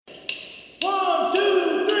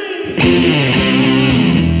Hey,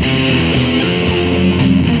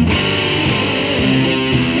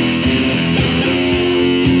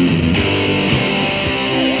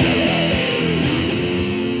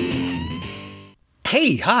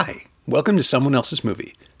 hi! Welcome to Someone Else's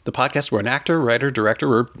Movie, the podcast where an actor, writer,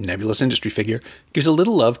 director, or nebulous industry figure gives a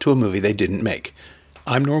little love to a movie they didn't make.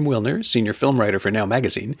 I'm Norm Wilner, senior film writer for Now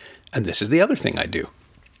Magazine, and this is the other thing I do.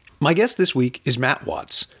 My guest this week is Matt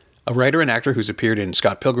Watts, a writer and actor who's appeared in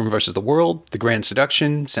Scott Pilgrim vs. the World, The Grand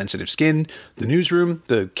Seduction, Sensitive Skin, The Newsroom,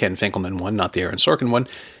 the Ken Finkelman one, not the Aaron Sorkin one,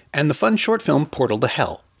 and the fun short film Portal to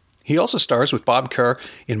Hell. He also stars with Bob Kerr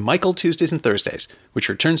in Michael Tuesdays and Thursdays, which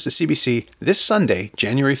returns to CBC this Sunday,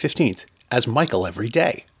 January 15th, as Michael Every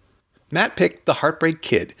Day. Matt picked The Heartbreak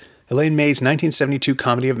Kid, Elaine May's 1972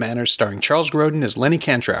 comedy of manners starring Charles Grodin as Lenny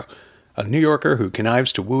Cantrow, a New Yorker who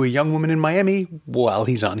connives to woo a young woman in Miami while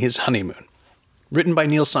he's on his honeymoon. Written by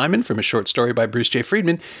Neil Simon from a short story by Bruce J.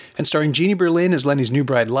 Friedman, and starring Jeannie Berlin as Lenny's new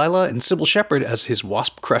bride Lila and Sybil Shepherd as his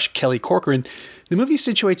wasp crush Kelly Corcoran, the movie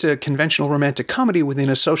situates a conventional romantic comedy within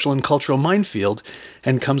a social and cultural minefield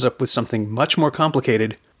and comes up with something much more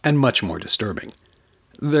complicated and much more disturbing.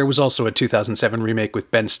 There was also a 2007 remake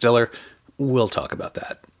with Ben Stiller. We'll talk about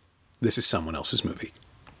that. This is Someone Else's Movie.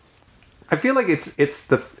 I feel like it's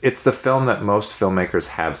the film that most filmmakers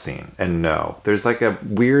have seen and know. There's like a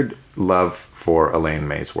weird love for Elaine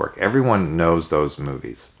May's work. Everyone knows those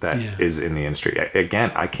movies that is in the industry.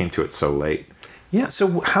 Again, I came to it so late. Yeah.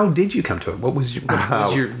 So how did you come to it?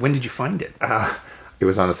 When did you find it? It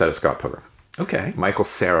was on the set of Scott Pilgrim. Okay. Michael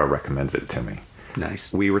Cera recommended it to me.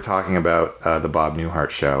 Nice. We were talking about the Bob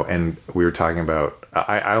Newhart show, and we were talking about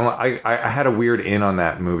I had a weird in on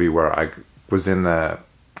that movie where I was in the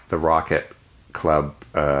Rocket Club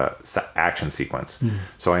action sequence.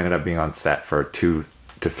 So I ended up being on set for 2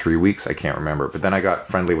 to 3 weeks. I can't remember. But then I got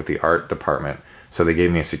friendly with the art department, so they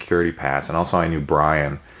gave me a security pass, and also I knew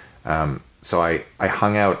Brian. So I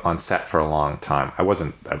hung out on set for a long time.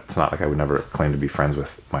 It's not like I would never claim to be friends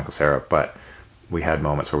with Michael Cera, but we had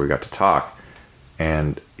moments where we got to talk.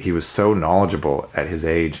 And he was so knowledgeable at his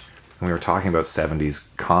age. And we were talking about 70s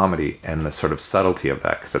comedy and the sort of subtlety of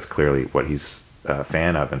that, because that's clearly what he's a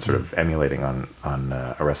fan of and sort of emulating on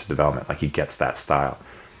Arrested Development. Like, he gets that style.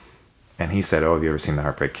 And he said, "Oh, have you ever seen The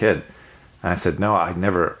Heartbreak Kid?" And I said, "No, I'd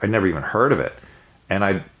never even heard of it." And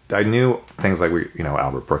I knew things like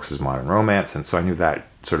Albert Brooks's Modern Romance, and so I knew that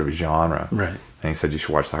sort of genre. Right. And he said, "You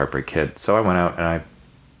should watch The Heartbreak Kid." So I went out and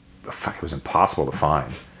it was impossible to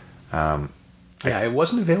find. It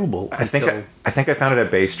wasn't available. I think I found it at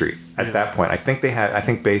Bay Street at that point. I think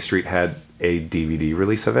Bay Street had a DVD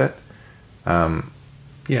release of it. Again,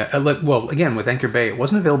 with Anchor Bay, it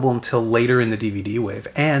wasn't available until later in the DVD wave,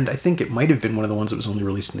 and I think it might have been one of the ones that was only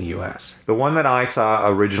released in the US. The one that I saw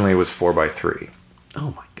originally was 4x3.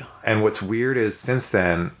 Oh my god. And what's weird is, since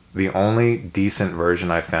then, the only decent version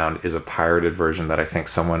I found is a pirated version that I think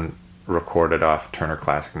someone recorded off Turner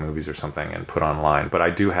Classic Movies or something and put online. But I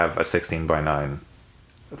do have a 16:9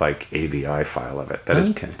 like AVI file of it that is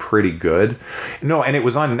pretty good. No, and it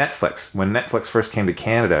was on Netflix. When Netflix first came to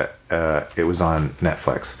Canada, it was on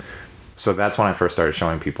Netflix. So that's when I first started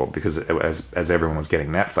showing people, because as everyone was getting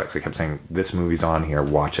Netflix, I kept saying, "This movie's on here,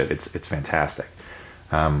 watch it. It's fantastic."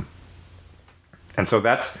 And so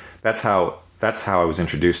that's how I was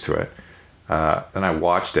introduced to it. Then I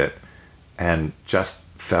watched it and just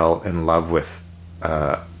fell in love with.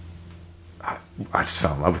 I just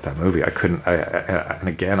fell in love with that movie. I couldn't. And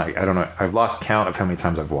again, I don't know. I've lost count of how many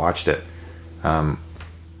times I've watched it.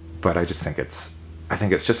 But I just think it's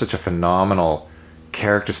just such a phenomenal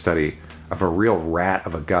character study of a real rat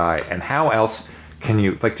of a guy. And how else can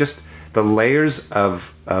you, like, just the layers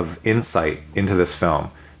of insight into this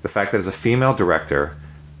film? The fact that it's a female director,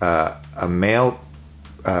 a male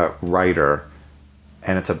writer,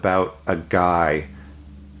 and it's about a guy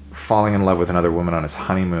falling in love with another woman on his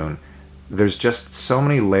honeymoon. There's just so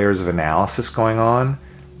many layers of analysis going on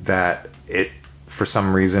that for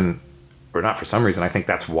some reason, or not for some reason, I think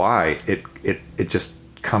that's why it just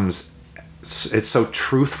comes. It's so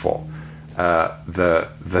truthful. The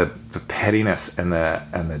pettiness and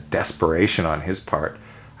the desperation on his part.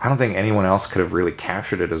 I don't think anyone else could have really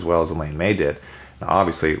captured it as well as Elaine May did. Now,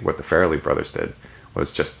 obviously, what the Farrelly brothers did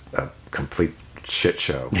was just a complete shit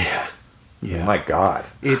show. Yeah. Oh my God.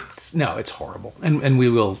 It's horrible, and we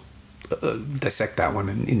will dissect that one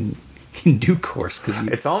in due course, because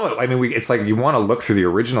it's almost. I mean, it's like you want to look through the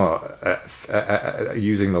original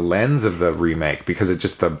using the lens of the remake, because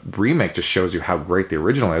the remake just shows you how great the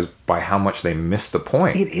original is by how much they missed the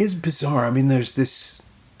point. It is bizarre. I mean, there's this.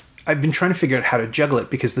 I've been trying to figure out how to juggle it,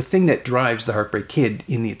 because the thing that drives The Heartbreak Kid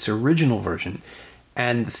in its original version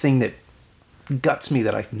And the thing that guts me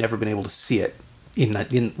that I've never been able to see it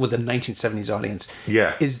with a 1970s audience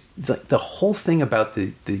is the whole thing about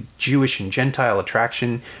the Jewish and Gentile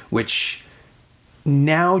attraction, which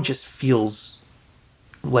now just feels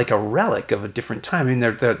like a relic of a different time. I mean,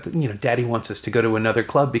 they're Daddy wants us to go to another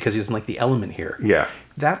club because he doesn't like the element here. Yeah.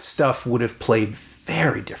 That stuff would have played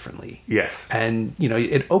very differently. Yes. And,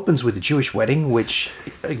 it opens with a Jewish wedding, which,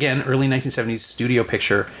 again, early 1970s studio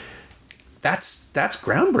picture. That's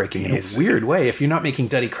groundbreaking in a weird way. If you're not making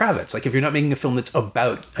Duddy Kravitz, like if you're not making a film that's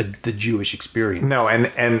about the Jewish experience. No,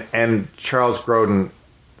 and Charles Grodin,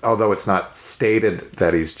 although it's not stated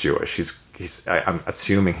that he's Jewish, I'm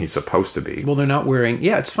assuming he's supposed to be. Well, they're not wearing.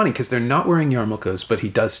 Yeah, it's funny because they're not wearing yarmulkes, but he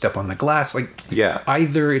does step on the glass. Like,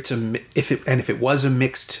 either if it was a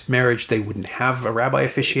mixed marriage, they wouldn't have a rabbi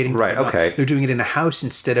officiating. Right. Okay. They're doing it in a house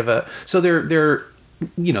instead of a. So they're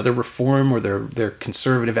Reform or they're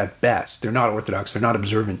conservative at best. They're not Orthodox. They're not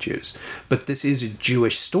observant Jews. But this is a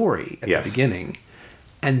Jewish story at the beginning,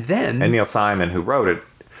 and Neil Simon, who wrote it.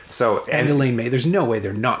 So and Elaine May, there's no way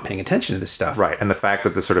they're not paying attention to this stuff. Right. And the fact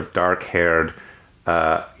that the sort of dark-haired,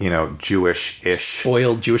 Jewish-ish...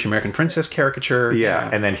 spoiled Jewish American princess caricature. Yeah.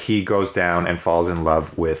 And then he goes down and falls in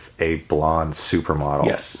love with a blonde supermodel.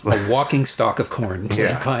 Yes. A walking stalk of corn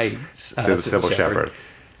played by Sybil Shepherd.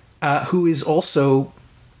 Who is also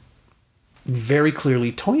very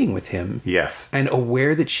clearly toying with him. Yes. And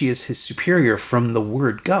aware that she is his superior from the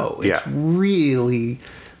word go. It's really...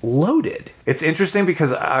 loaded. It's interesting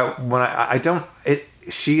because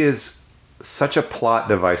she is such a plot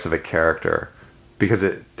device of a character because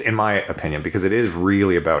in my opinion, because it is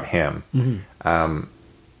really about him. Mm-hmm.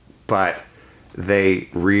 But they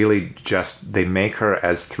really they make her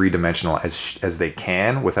as three-dimensional as they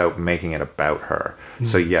can without making it about her. Mm-hmm.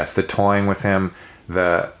 So yes, the toying with him,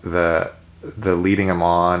 the leading him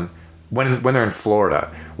on when they're in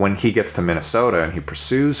Florida, when he gets to Minnesota and he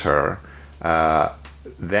pursues her,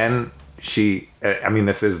 then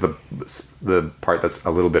this is the part that's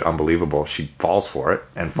a little bit unbelievable. She falls for it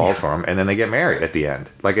and falls for him, and then they get married at the end.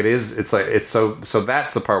 So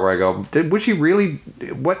that's the part where I go, was she really,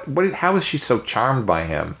 how is she so charmed by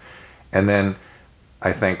him? And then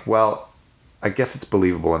I think, well, I guess it's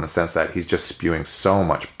believable in the sense that he's just spewing so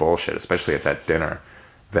much bullshit, especially at that dinner,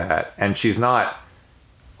 and she's not,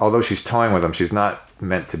 although she's toying with him, she's not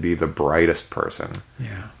meant to be the brightest person.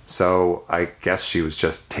 Yeah. So I guess she was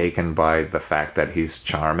just taken by the fact that he's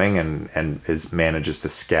charming and manages to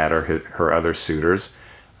scatter her other suitors,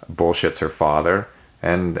 bullshits her father,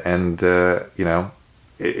 and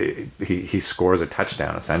he scores a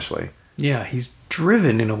touchdown essentially. Yeah, he's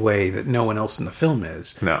driven in a way that no one else in the film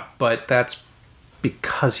is. No. But that's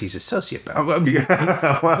because he's a sociopath. He's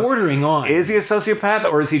bordering on. Is he a sociopath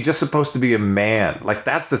or is he just supposed to be a man? Like,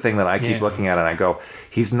 that's the thing that I keep looking at and I go,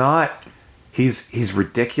 he's not, he's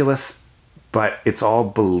ridiculous, but it's all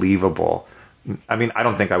believable. I mean, I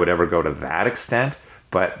don't think I would ever go to that extent,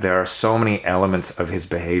 but there are so many elements of his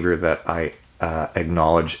behavior that I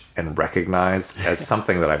acknowledge and recognize as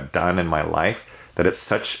something that I've done in my life, that it's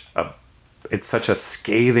such a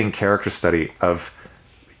scathing character study of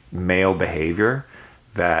male behavior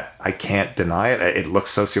that I can't deny it. It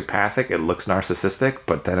looks sociopathic, it looks narcissistic,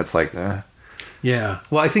 but then it's like, Yeah.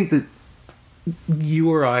 Well, I think that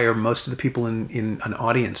you or I or most of the people in an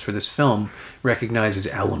audience for this film recognize as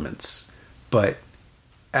elements. But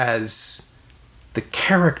as the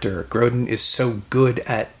character, Grodin is so good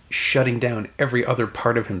at shutting down every other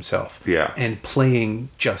part of himself. Yeah. And playing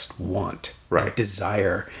just want. Right. And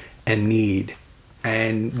desire and need.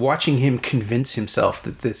 And watching him convince himself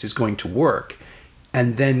that this is going to work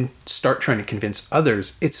and then start trying to convince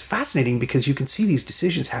others, it's fascinating because you can see these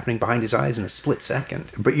decisions happening behind his eyes in a split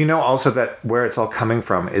second. But also that where it's all coming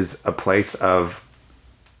from is a place of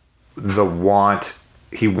the want.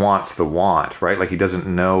 He wants the want, right? Like, he doesn't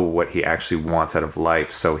know what he actually wants out of life,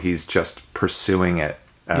 so he's just pursuing it.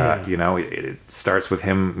 It starts with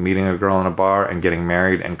him meeting a girl in a bar and getting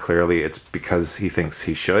married, and clearly it's because he thinks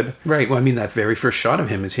he should. Right. Well, I mean, that very first shot of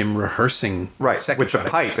him is him rehearsing. Right. With the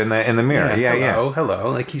pipe in the mirror. Hello.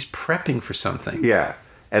 Like, he's prepping for something. Yeah.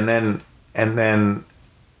 And then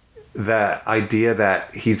the idea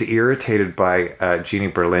that he's irritated by Jeannie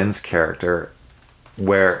Berlin's character,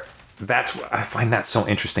 where I find that so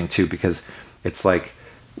interesting too, because it's like,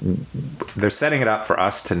 they're setting it up for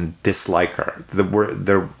us to dislike her.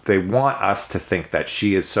 They want us to think that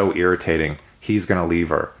she is so irritating, he's going to leave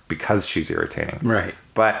her because she's irritating. Right.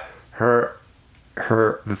 But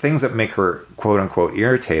the things that make her quote unquote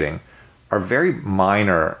irritating are very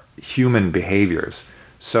minor human behaviors.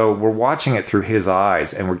 So we're watching it through his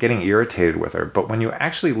eyes and we're getting irritated with her. But when you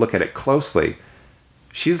actually look at it closely,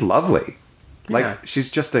 she's lovely. Like, Yeah. she's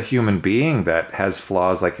just a human being that has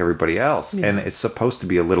flaws like everybody else. Yeah. And it's supposed to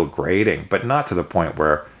be a little grating, but not to the point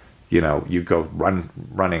where, you go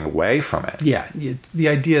running away from it. Yeah, the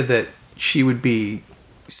idea that she would be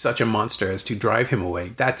such a monster as to drive him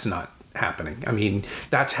away, that's not happening. I mean,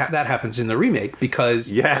 that happens in the remake because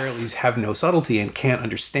the Yes. Farrellys have no subtlety and can't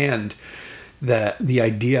understand the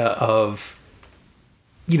idea of,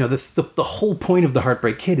 the whole point of the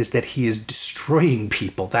Heartbreak Kid is that he is destroying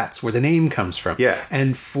people. That's where the name comes from. Yeah.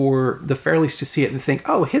 And for the Farrellys to see it and think,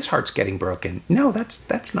 oh, his heart's getting broken. No,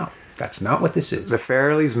 that's not what this is. The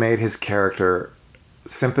Farrellys made his character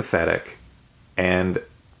sympathetic and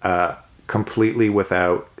completely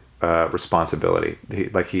without responsibility.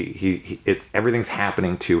 Everything's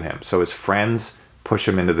happening to him. So his friends push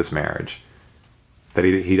him into this marriage that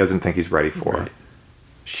he doesn't think he's ready for. Right.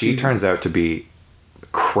 She turns out to be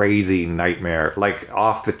crazy nightmare, like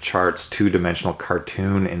off the charts, 2-dimensional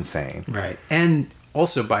cartoon insane. Right. And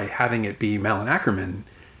also by having it be Malin Ackerman,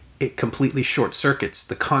 it completely short circuits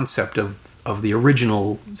the concept of the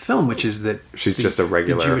original film, which is that she's just a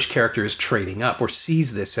regular the Jewish character is trading up, or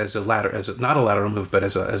sees this as not a lateral move, but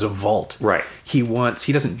as a vault. Right. He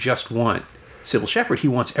doesn't just want Sybil Shepherd, he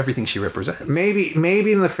wants everything she represents. Maybe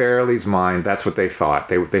in the Farrellys' mind, that's what they thought.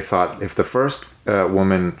 They thought if the first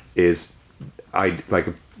woman is like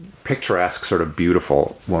a picturesque, sort of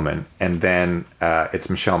beautiful woman, and then it's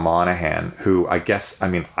Michelle Monaghan, who I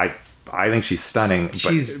think she's stunning. But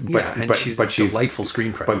She's a delightful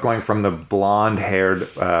screen presence. But going from the blonde-haired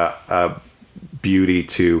beauty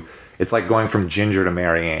to, it's like going from Ginger to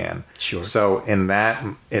Marianne. Sure. So in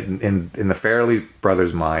the Farrelly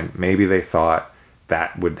brothers' mind, maybe they thought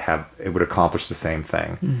that would accomplish the same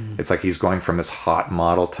thing. Mm. It's like he's going from this hot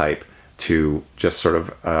model type to just sort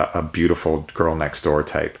of a beautiful girl next door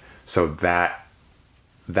type. So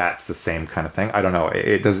that's the same kind of thing. I don't know.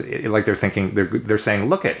 Like they're thinking, they're saying,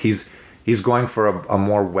 look he's going for a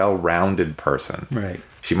more well-rounded person. Right.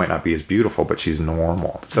 She might not be as beautiful, but she's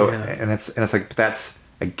normal. So, Yeah. and it's like, that's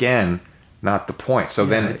again, not the point. So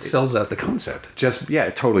then it sells out the concept.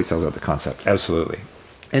 It totally sells out the concept. Absolutely.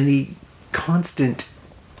 And the constant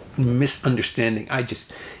misunderstanding.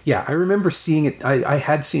 I remember seeing it. I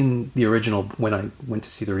had seen the original when I went to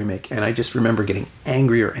see the remake, and I just remember getting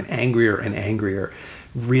angrier and angrier and angrier,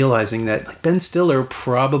 realizing that Ben Stiller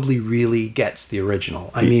probably really gets the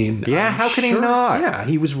original. I mean, yeah, how can he not? Yeah,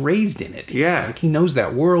 he was raised in it. Yeah. Like, he knows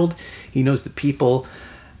that world. He knows the people.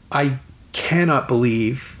 I cannot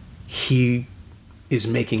believe he is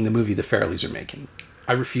making the movie the Farrellys are making.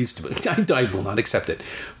 I refuse to believe. I will not accept it.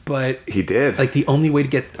 But he did. Like, the only way to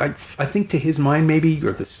get, I think to his mind maybe,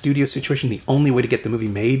 or the studio situation, the only way to get the movie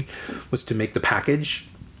made was to make the package,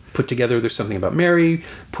 put together There's Something About Mary,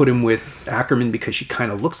 put him with Ackerman because she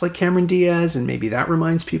kind of looks like Cameron Diaz, and maybe that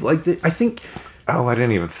reminds people. I think. Oh, I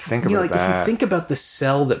didn't even think about that. If you think about the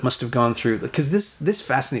cell that must have gone through, because this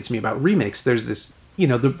fascinates me about remakes. There's this,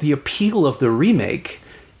 the appeal of the remake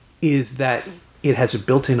is that it has a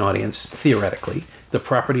built-in audience, theoretically. The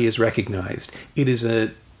property is recognized. It is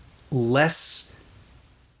a less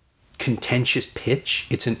contentious pitch.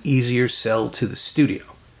 It's an easier sell to the studio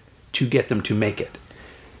to get them to make it,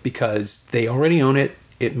 because they already own it.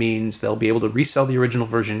 It means they'll be able to resell the original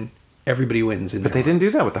version. Everybody wins. But they didn't do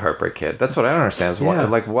that with the Heartbreak Kid. That's what I don't understand. Is Yeah.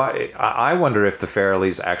 why? I wonder if the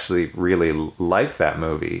Farrellys actually really liked that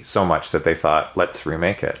movie so much that they thought, let's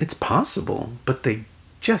remake it. It's possible, but they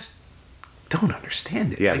just don't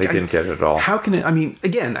understand it. Yeah, they didn't get it at all. How can it? I mean,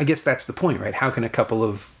 again, I guess that's the point, right? How can a couple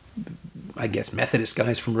of, Methodist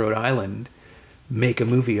guys from Rhode Island make a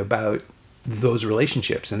movie about those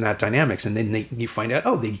relationships and that dynamics, and then you find out,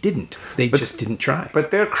 they didn't. They just didn't try.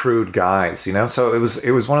 But they're crude guys, So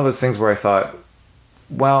it was one of those things where I thought,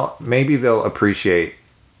 well, maybe they'll appreciate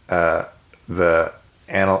the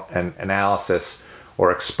analysis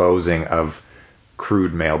or exposing of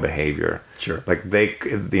crude male behavior. Sure. Like they,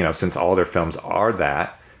 since all their films are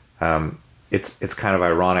that, it's kind of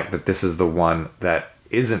ironic that this is the one that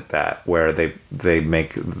isn't that, where they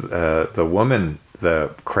make the woman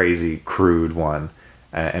the crazy, crude one,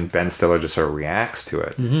 and Ben Stiller just sort of reacts to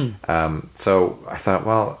it. Mm-hmm. So I thought,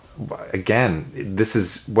 well, again, this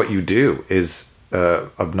is what you do, is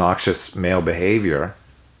obnoxious male behavior.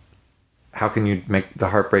 How can you make the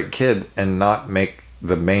Heartbreak Kid and not make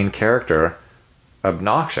the main character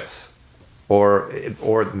obnoxious? Or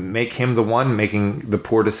make him the one making the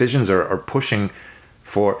poor decisions or pushing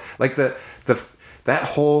for, like, that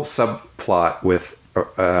whole subplot with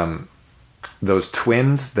those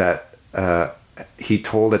twins that he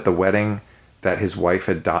told at the wedding that his wife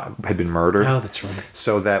had been murdered. Oh, that's right.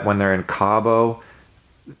 So that when they're in Cabo,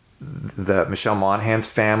 the Michelle Monaghan's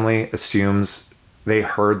family assumes they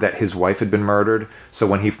heard that his wife had been murdered. So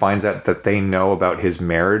when he finds out that they know about his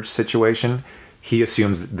marriage situation, he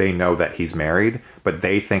assumes they know that he's married, but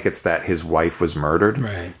they think it's that his wife was murdered.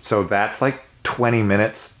 Right. So that's like 20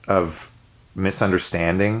 minutes of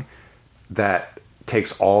misunderstanding that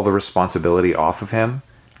takes all the responsibility off of him.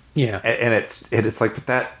 Yeah. And it's like, but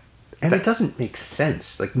that... And it doesn't make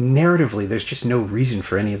sense. Like, narratively, there's just no reason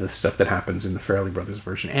for any of the stuff that happens in the Farrelly Brothers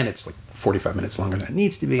version. And it's like 45 minutes longer than it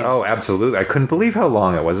needs to be. Oh, absolutely. I couldn't believe how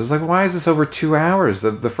long it was. It was like, why is this over 2 hours?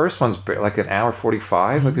 The first one's like an hour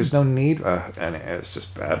 45. Mm-hmm. Like, there's no need. And it's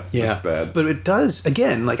just bad. Yeah. It's bad. But it does,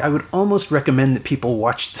 again, like, I would almost recommend that people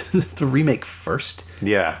watch the remake first.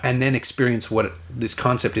 Yeah. And then experience what this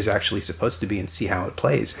concept is actually supposed to be and see how it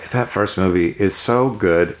plays. That first movie is so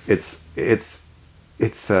good. It's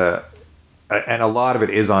and a lot of it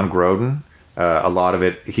is on Grodin. A lot of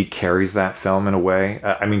it, he carries that film in a way.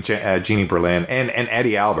 I mean, Jeannie Berlin and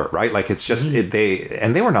Eddie Albert, right? Like, it's just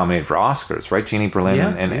they were nominated for Oscars, right? Jeannie Berlin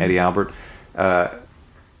and Eddie Albert. When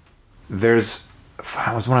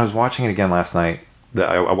I was watching it again last night,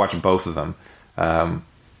 I watched both of them.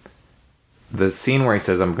 The scene where he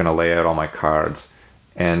says, "I'm going to lay out all my cards,"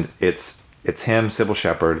 and it's him, Sybil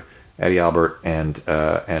Shepherd, Eddie Albert, and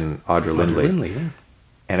Audra Lindley. Yeah.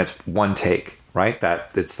 And it's one take, right?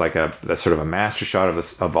 That it's like a sort of a master shot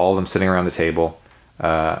of all of them sitting around the table,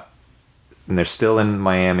 and they're still in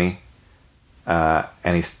Miami.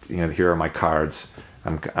 And he's, here are my cards.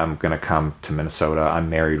 I'm gonna come to Minnesota. I'm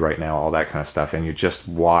married right now. All that kind of stuff. And you just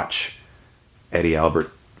watch Eddie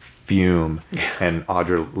Albert fume, and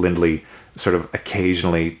Audra Lindley sort of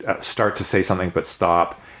occasionally start to say something but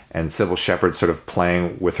stop, and Sybil Shepherd sort of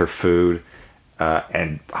playing with her food.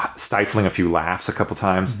 And stifling a few laughs a couple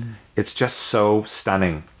times. Mm-hmm. It's just so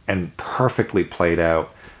stunning and perfectly played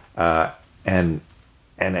out. And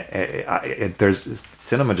there's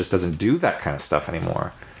cinema just doesn't do that kind of stuff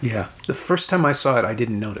anymore. Yeah. The first time I saw it, I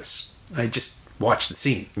didn't notice. I just watched the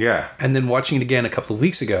scene. Yeah. And then watching it again a couple of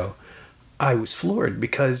weeks ago, I was floored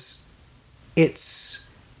because it's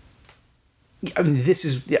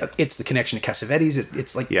the connection to Cassavetes.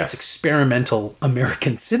 It's it's experimental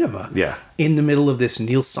American cinema. Yeah. In the middle of this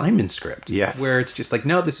Neil Simon script. Yes. Where it's just like,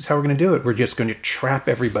 no, this is how we're going to do it. We're just going to trap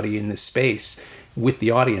everybody in this space with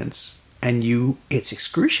the audience, and it's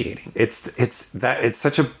excruciating. It's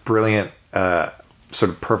such a brilliant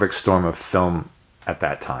sort of perfect storm of film at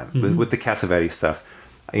that time with the Cassavetes stuff.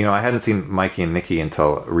 I hadn't seen Mikey and Nicky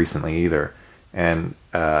until recently either, and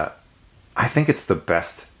I think it's the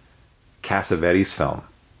best Cassavetes film,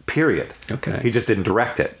 period. Okay. He just didn't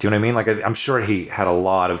direct it. Do you know what I mean? Like, I'm sure he had a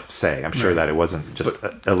lot of say. I'm sure that it wasn't just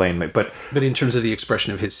Elaine, but in terms of the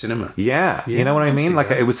expression of his cinema. Yeah, you know what I mean? Like,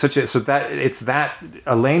 that. It was such a, so that it's that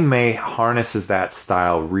Elaine May harnesses that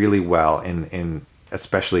style really well in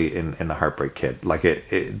especially in The Heartbreak Kid. Like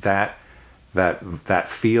that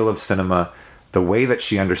feel of cinema, the way that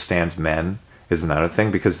she understands men is another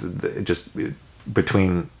thing, because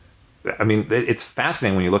it's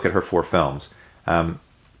fascinating when you look at her 4 films.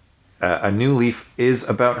 A New Leaf is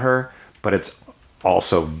about her, but it's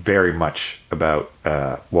also very much about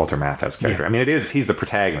Walter Matthau's character. Yeah. I mean, he's the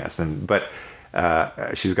protagonist, but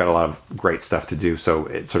she's got a lot of great stuff to do, so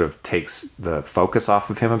it sort of takes the focus off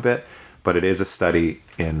of him a bit, but it is a study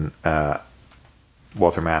in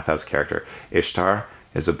Walter Matthau's character. Ishtar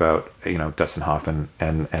is about, Dustin Hoffman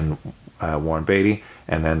and Warren Beatty,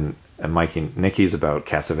 and then Mikey and Nicky's about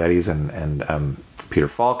Cassavetes and Peter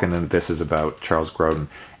Falk, and then this is about Charles Grodin,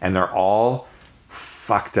 and they're all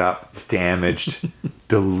fucked up, damaged,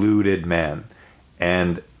 deluded men.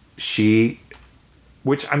 And I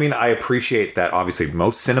appreciate that. Obviously,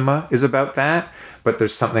 most cinema is about that, but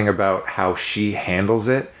there's something about how she handles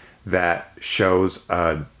it that shows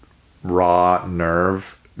a raw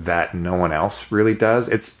nerve that no one else really does.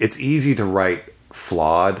 It's easy to write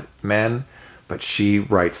flawed men, but she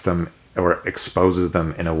writes them or exposes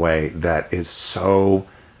them in a way that is so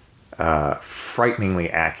frighteningly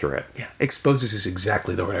accurate. Yeah, exposes is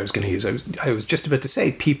exactly the word I was going to use. I was just about to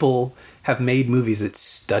say, people have made movies that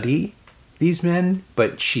study these men,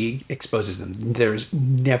 but she exposes them. There's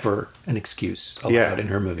never an excuse allowed in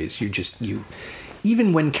her movies. You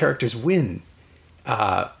even when characters win,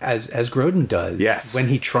 as Grodin does, when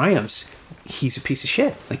he triumphs, he's a piece of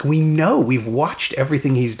shit. Like, we know, we've watched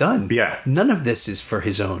everything he's done. Yeah. None of this is for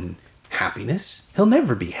his own happiness. He'll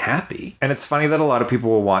never be happy. And it's funny that a lot of people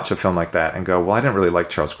will watch a film like that and go, well, I didn't really like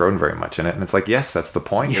Charles Grodin very much in it. And it's like, yes, that's the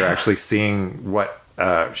point. Yeah. You're actually seeing what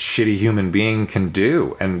a shitty human being can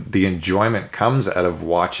do. And the enjoyment comes out of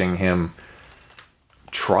watching him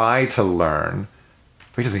try to learn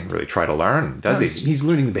He doesn't even really try to learn, does he? He's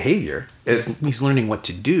learning the behavior. He's learning what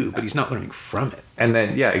to do, but he's not learning from it. And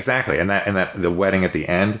then, yeah, exactly. And that the wedding at the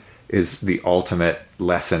end is the ultimate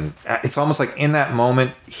lesson. It's almost like in that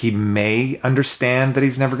moment, he may understand that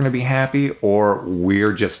he's never going to be happy, or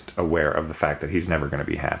we're just aware of the fact that he's never going to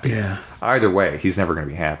be happy. Yeah. Either way, he's never going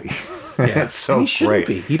to be happy. Yeah. It's so and he great.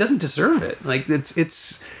 shouldn't be. He doesn't deserve it. Like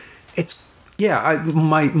it's yeah.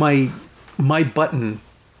 My button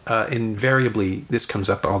invariably, this comes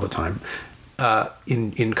up all the time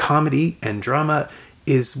in comedy and drama,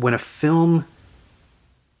 is when a film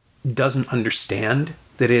doesn't understand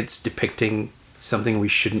that it's depicting something we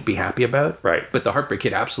shouldn't be happy about. Right. But The Heartbreak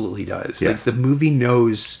Kid absolutely does. Yes. Like, the movie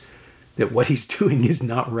knows that what he's doing is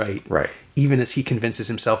not right. Right. Even as he convinces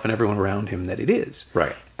himself and everyone around him that it is.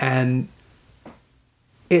 Right. And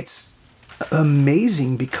it's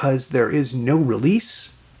amazing because there is no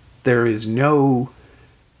release. There is no,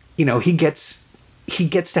 he gets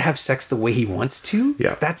to have sex the way he wants to.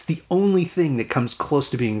 Yeah. That's the only thing that comes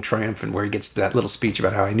close to being triumphant, where he gets that little speech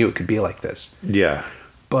about how I knew it could be like this. Yeah.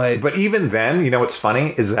 But even then, what's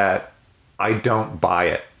funny is that I don't buy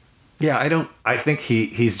it. yeah, I don't. I think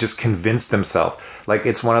he's just convinced himself. Like,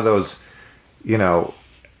 it's one of those,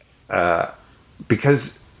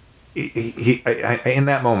 because he in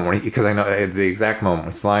that moment, because I know the exact moment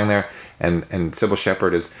when he's lying there and Sybil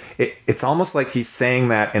Shepherd it's almost like he's saying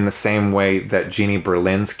that in the same way that Jeannie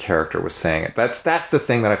Berlin's character was saying it. That's the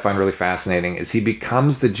thing that I find really fascinating, is he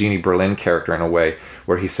becomes the Jeannie Berlin character in a way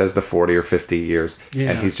where he says the 40 or 50 years,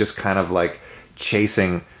 and he's just kind of like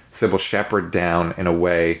chasing Sybil Shepherd down in a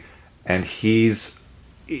way, and he's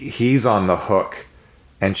on the hook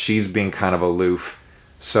and she's being kind of aloof.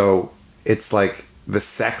 So it's like the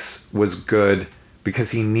sex was good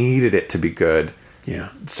because he needed it to be good. Yeah.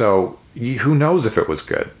 So who knows if it was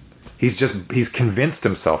good? He's convinced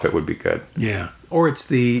himself it would be good. Yeah. Or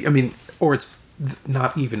it's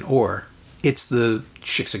not even it's the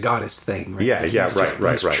Chick's a Goddess thing, right? Yeah, yeah,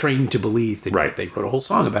 He's right. trained to believe that. Right. They wrote a whole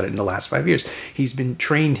song about it in the last 5 years. He's been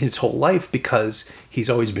trained his whole life because he's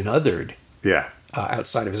always been othered. Yeah.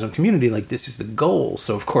 Outside of his own community. Like, this is the goal,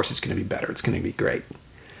 so of course it's going to be better. It's going to be great.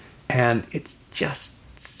 And it's just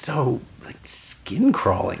so, like, skin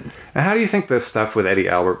crawling. And how do you think the stuff with Eddie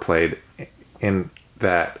Albert played in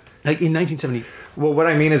that? Like, in 1970. Well, what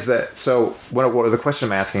I mean is that, so what the question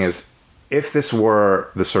I'm asking is, if this were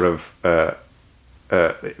the sort of,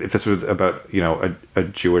 if this was about, a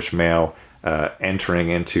Jewish male entering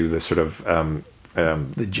into the sort of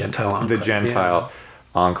The Gentile Enclave. the Gentile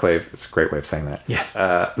enclave, it's a great way of saying that. Yes.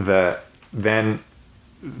 Then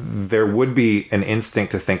there would be an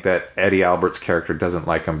instinct to think that Eddie Albert's character doesn't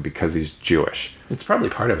like him because he's Jewish. It's probably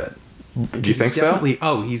part of it. Do you think so?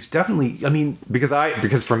 He's definitely, I mean...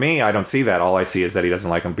 Because for me, I don't see that. All I see is that he doesn't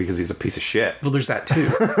like him because he's a piece of shit. Well, there's that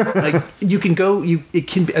too. Like, you can go, it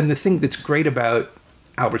can be, and the thing that's great about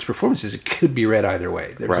Albert's performance is it could be read either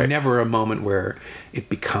way. There's Right. never a moment where it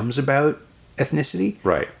becomes about ethnicity.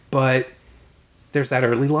 Right. But there's that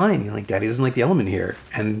early line, like, Daddy doesn't like the element here.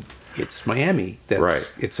 And it's Miami. That's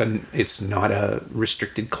Right. It's not a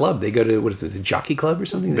restricted club. They go to, what is it, the Jockey Club or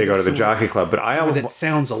something? They go to the Jockey Club, but that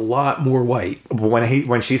sounds a lot more white.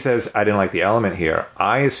 when she says I didn't like the element here,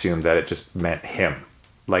 I assumed that it just meant him.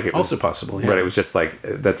 Like, it was Also possible, yeah. But it was just like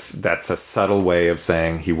that's a subtle way of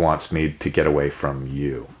saying he wants me to get away from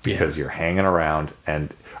you because you're hanging around.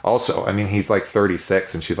 And also, I mean, he's like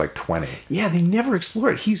 36 and she's like 20. Yeah, they never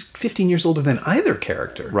explore it. He's 15 years older than either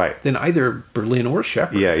character. Right. Than either Berlin or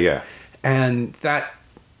Shepherd. Yeah, yeah. And that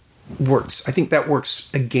works. I think that works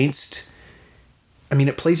against... I mean,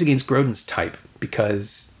 it plays against Grodin's type,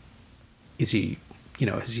 because is he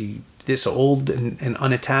this old and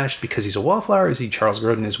unattached because he's a wallflower? Is he Charles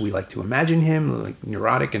Grodin as we like to imagine him, like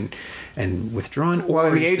neurotic and withdrawn? Well,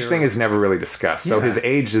 and the age thing is never really discussed. So his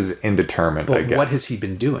age is indeterminate, I But guess. what has he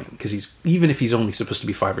been doing? Because even if he's only supposed to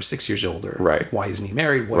be 5 or 6 years older, Right. Why isn't he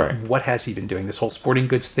married? Right. What has he been doing? This whole sporting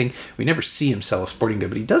goods thing. We never see him sell a sporting good,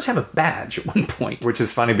 but he does have a badge at one point. Which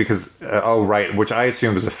is funny because, which I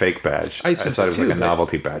assumed was a fake badge. I assumed thought it was so like a too,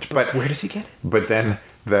 novelty badge. But Where does he get it? But then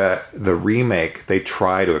the remake, they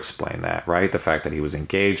try to explain that, right? The fact that he was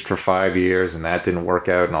engaged for 5 years and that didn't work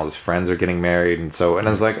out and all his friends are getting married. And I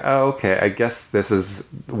was like, oh, okay, I guess this is,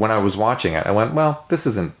 when I was watching it, I went, well, this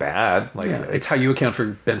isn't bad. Like, It's how you account for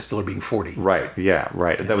Ben Stiller being 40. Right, yeah,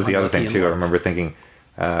 right. That was the other thing, too. I remember thinking,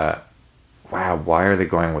 wow, why are they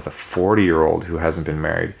going with a 40-year-old who hasn't been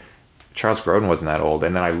married? Charles Grodin wasn't that old.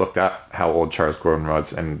 And then I looked up how old Charles Grodin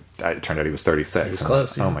was, and it turned out he was 36. He was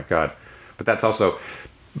close, yeah. Oh, my God. But that's also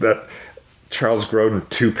that Charles Grodin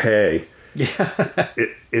toupee. Yeah.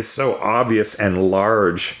 It is so obvious and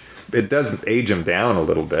large it does age him down a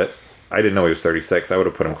little bit. I didn't know he was 36. I would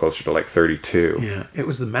have put him closer to like 32. Yeah, it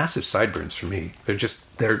was the massive sideburns for me.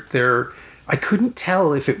 They're I couldn't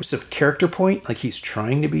tell if it was a character point, like he's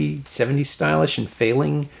trying to be 70s stylish and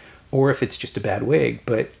failing, or if it's just a bad wig.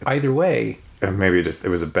 But either way, maybe it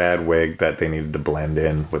was a bad wig that they needed to blend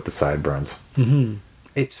in with the sideburns. Mm-hmm.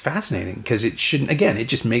 It's fascinating because it shouldn't. Again, it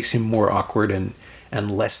just makes him more awkward and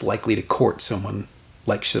less likely to court someone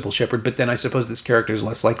like Sybil Shepherd. But then I suppose this character is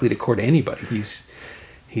less likely to court anybody.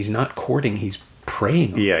 He's not courting. He's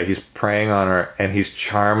preying on her. Yeah, he's preying on her, and he's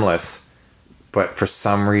charmless. But for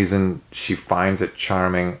some reason, she finds it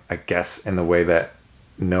charming, I guess, in the way that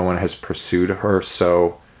no one has pursued her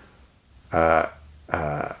so, like,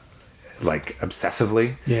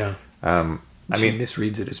 obsessively. Yeah. She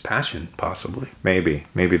misreads it as passion, possibly. Maybe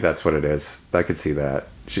that's what it is. I could see that.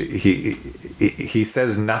 He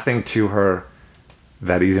says nothing to her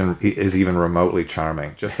that is even remotely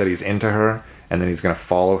charming. Just that he's into her, and then he's going to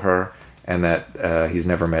follow her, and that he's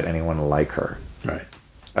never met anyone like her. Right.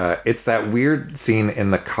 It's that weird scene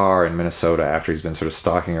in the car in Minnesota after he's been sort of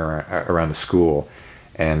stalking her around the school,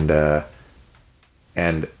 and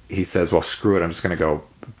he says, "Well, screw it. I'm just going to go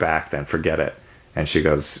back then. Forget it." And she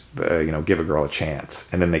goes, "Give a girl a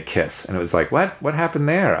chance." And then they kiss, and it was like, "What happened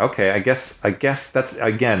there?" Okay, I guess that's,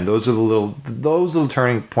 again, those are the little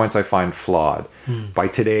turning points I find flawed by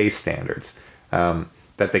today's standards,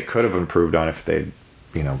 that they could have improved on if they,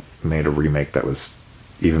 made a remake that was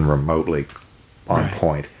even remotely on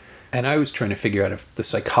point. And I was trying to figure out if the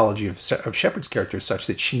psychology of Shepherd's character is such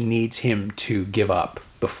that she needs him to give up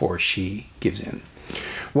before she gives in.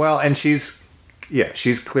 Well, and she's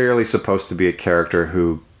clearly supposed to be a character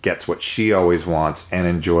who gets what she always wants and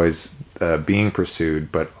enjoys being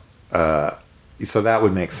pursued, but so that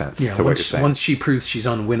would make sense to what you're saying. Once she proves she's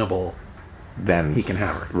unwinnable, then he can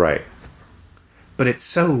have her. Right. But it's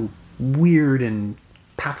so weird and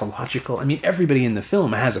pathological. I mean, everybody in the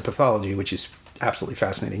film has a pathology, which is absolutely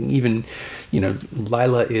fascinating. Even,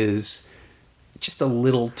 Lila is just a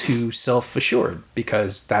little too self-assured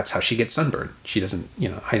because that's how she gets sunburned. She doesn't,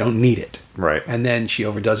 I don't need it. Right. And then she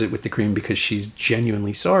overdoes it with the cream because she's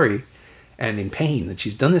genuinely sorry and in pain that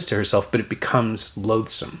she's done this to herself, but it becomes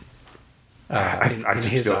loathsome in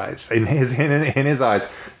his eyes. In his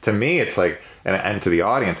eyes. To me, it's like, and to the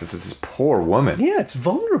audience, it's this poor woman. Yeah, it's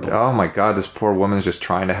vulnerable. Oh my God, this poor woman is just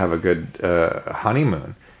trying to have a good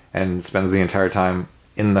honeymoon and spends the entire time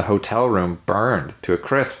in the hotel room burned to a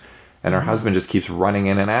crisp. And her husband just keeps running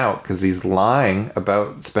in and out because he's lying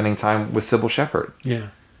about spending time with Sybil Shepherd. Yeah.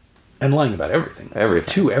 And lying about everything.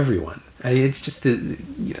 Everything. To everyone. It's just,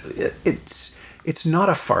 it's not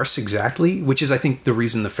a farce exactly, which is, I think, the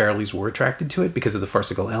reason the Farrellys were attracted to it, because of the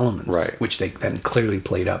farcical elements. Right. Which they then clearly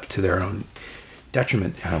played up to their own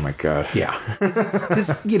detriment. Oh my God. Yeah.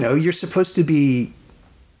 Because, you're supposed to be...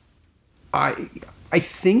 I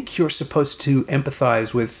think you're supposed to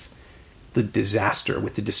empathize with the disaster,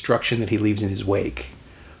 with the destruction that he leaves in his wake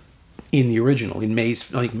in the original. In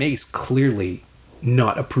May's clearly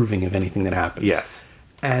not approving of anything that happens. Yes.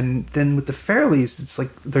 And then with the Farrellys, it's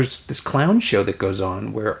like there's this clown show that goes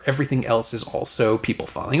on where everything else is also people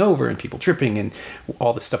falling over and people tripping and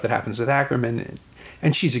all the stuff that happens with Ackerman.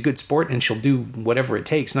 And she's a good sport and she'll do whatever it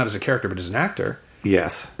takes, not as a character, but as an actor.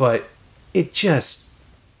 Yes. But it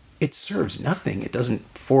serves nothing. It doesn't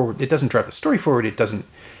drive the story forward. It doesn't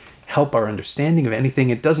help our understanding of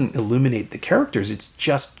anything. It doesn't illuminate the characters. It's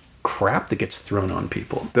just crap that gets thrown on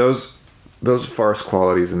people. Those farce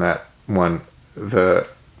qualities in that one, the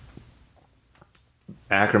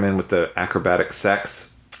Ackerman with the acrobatic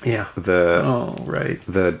sex, yeah,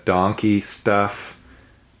 the donkey stuff,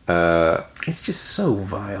 it's just so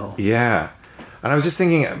vile. Yeah. And I was just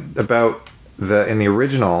thinking about in the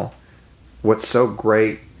original, what's so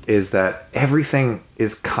great is that everything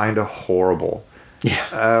is kind of horrible.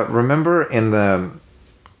 Yeah. Remember in the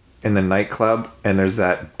nightclub, and there's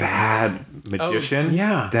that bad magician? Oh,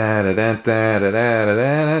 yeah.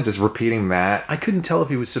 Just repeating that. I couldn't tell if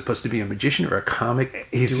he was supposed to be a magician or a comic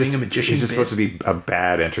a magician. He's just supposed to be a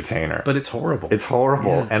bad entertainer. But it's horrible. It's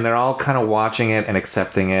horrible. Yeah. And they're all kind of watching it and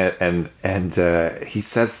accepting it. And he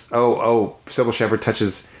says, Sybil Shepherd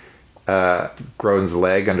touches Grodin's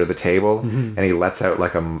leg under the table, and he lets out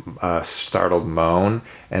like a startled moan,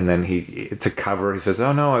 and then to cover, he says,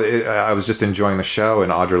 "Oh no, I was just enjoying the show."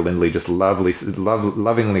 And Audra Lindley just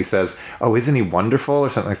lovingly says, "Oh, isn't he wonderful?" or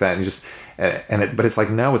something like that. And but it's like,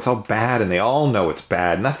 no, it's all bad, and they all know it's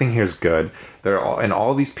bad. Nothing here's good. And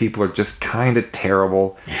all these people are just kind of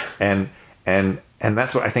terrible, and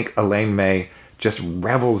that's what I think Elaine May just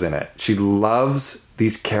revels in it. She loves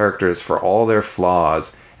these characters for all their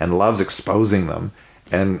flaws and loves exposing them,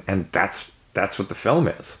 and that's what the film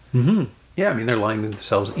is. Yeah, I mean, they're lying to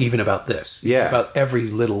themselves even about this. Yeah. About every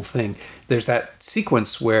little thing. There's that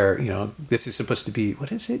sequence where, this is supposed to be,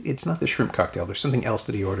 what is it? It's not the shrimp cocktail. There's something else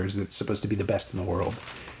that he orders that's supposed to be the best in the world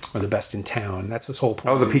or the best in town. That's this whole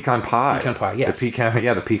point. Oh, the pecan pie. Pecan pie, yes.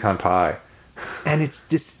 The pecan pie. And it's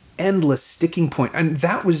this endless sticking point. And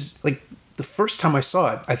that was, like, the first time I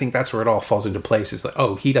saw it, I think that's where it all falls into place. Is like,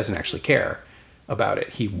 oh, he doesn't actually care about it.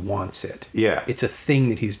 He wants it. Yeah. It's a thing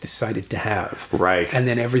that he's decided to have. Right. And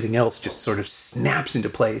then everything else just sort of snaps into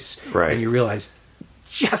place. Right. And you realize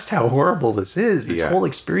just how horrible this is. This whole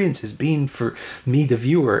experience has been for me, the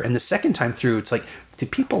viewer. And the second time through, it's like,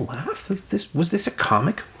 did people laugh? Was this a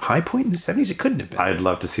comic high point in the 70s? It couldn't have been. I'd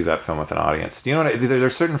love to see that film with an audience. You know what? There are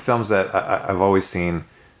certain films that I've always seen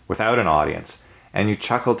without an audience, and you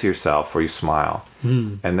chuckle to yourself or you smile.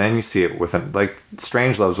 And then you see it with like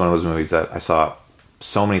Strangelove is one of those movies that I saw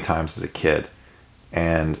so many times as a kid,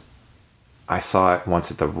 and I saw it once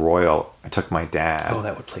at the Royal. I took my dad. Oh,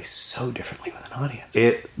 that would play so differently with an audience.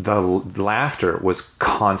 The laughter was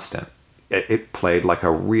constant. It played like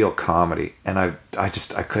a real comedy, and I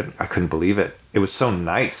couldn't believe it. It was so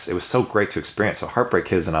nice. It was so great to experience. So Heartbreak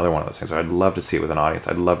Kid is another one of those things where I'd love to see it with an audience.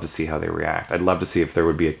 I'd love to see how they react. I'd love to see if there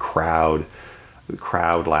would be a crowd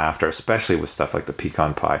laughter, especially with stuff like the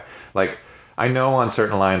pecan pie. Like, I know on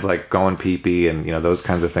certain lines like going pee-pee and those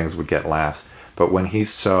kinds of things would get laughs, but when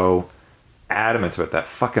he's so adamant about that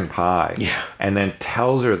fucking pie, and then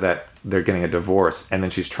tells her that they're getting a divorce, and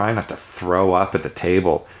then she's trying not to throw up at the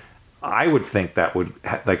table, I would think that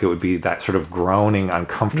it would be that sort of groaning,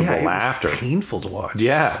 uncomfortable laughter. Was painful to watch.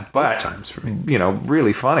 Yeah, but both times for me.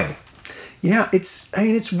 Really funny. Yeah,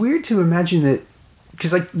 it's weird to imagine that,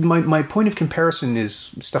 because like my point of comparison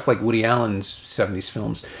is stuff like Woody Allen's 70s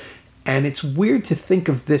films. And it's weird to think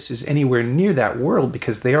of this as anywhere near that world,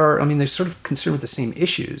 because they're sort of concerned with the same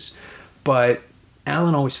issues. But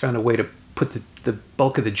Allen always found a way to put the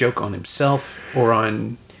bulk of the joke on himself or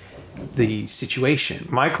on the situation.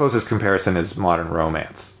 My closest comparison is Modern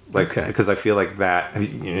Romance. Because I feel like that...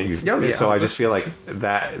 So I just feel like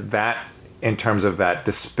that in terms of that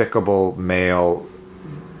despicable male,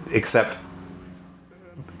 except...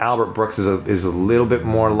 Albert Brooks is a little bit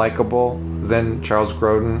more likable than Charles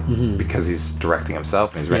Grodin because he's directing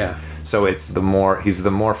himself and he's writing. So he's the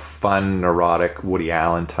more fun, neurotic Woody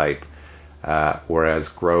Allen type, whereas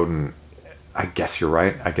Grodin, I guess you're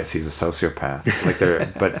right. I guess he's a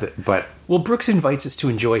sociopath. But well, Brooks invites us to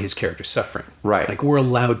enjoy his character suffering. Right. Like, we're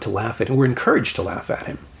allowed to laugh at him. We're encouraged to laugh at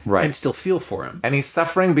him. Right. And still feel for him. And he's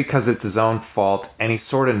suffering because it's his own fault, and he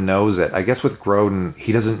sort of knows it. I guess with Grodin,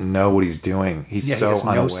 he doesn't know what he's doing. He's so he has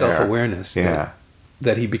unaware. no self-awareness.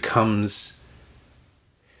 That he becomes...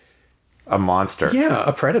 a monster. Yeah,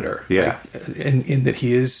 a predator. Yeah. In that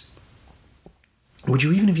he is... Would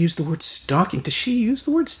you even have used the word stalking? Does she use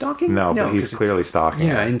the word stalking? No, but he's clearly stalking.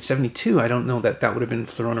 Yeah, in 72, I don't know that would have been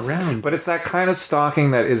thrown around. But it's that kind of stalking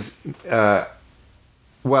that is... it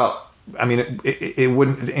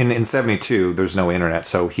wouldn't... In 72, there's no internet,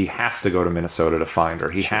 so he has to go to Minnesota to find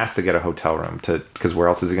her. He has to get a hotel room because where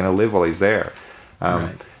else is he going to live while he's there?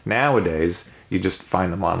 Right. Nowadays, you just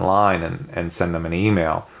find them online and send them an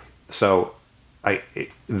email. So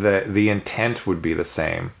the intent would be the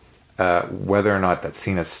same. Whether or not that's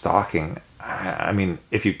seen as stalking,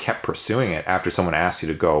 if you kept pursuing it after someone asked you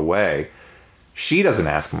to go away, she doesn't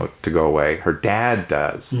ask him to go away. Her dad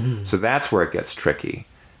does. Mm-hmm. So that's where it gets tricky.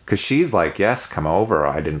 Because she's like, yes, come over.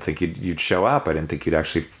 I didn't think you'd show up. I didn't think you'd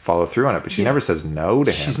actually follow through on it. But she never says no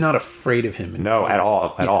to him. She's not afraid of him. No, at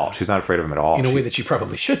all. She's not afraid of him at all. In a way that she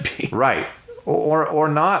probably should be. Right. Or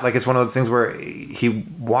not. Like, it's one of those things where he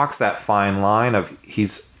walks that fine line of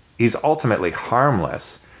he's ultimately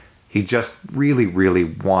harmless. He just really, really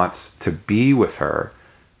wants to be with her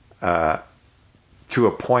to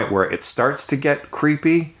a point where it starts to get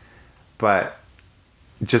creepy, but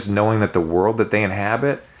just knowing that the world that they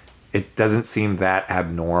inhabit, it doesn't seem that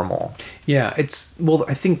abnormal. Yeah, I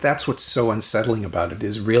think that's what's so unsettling about it,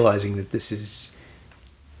 is realizing that this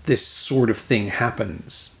sort of thing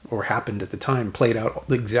happens, or happened at the time, played out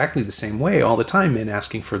exactly the same way all the time, men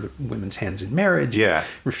asking for the women's hands in marriage,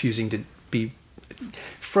 refusing to be...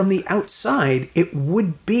 From the outside, it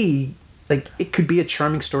would be like, it could be a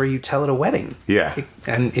charming story you tell at a wedding. Yeah.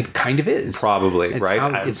 And it kind of is. Probably,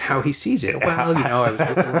 right? It's how he sees it. Well, I was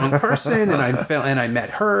with the wrong person, and I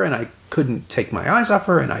met her, and I couldn't take my eyes off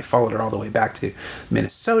her, and I followed her all the way back to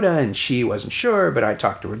Minnesota, and she wasn't sure, but I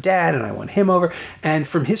talked to her dad, and I won him over. And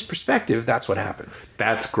from his perspective, that's what happened.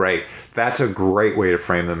 That's great. That's a great way to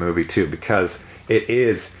frame the movie, too, because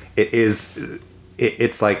it's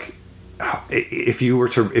like... if you were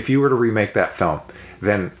to remake that film,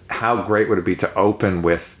 then how great would it be to open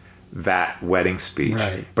with that wedding speech,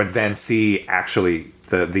 right, but then see actually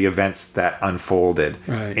the events that unfolded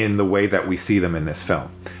right, in the way that we see them in this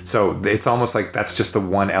film. So it's almost like that's just the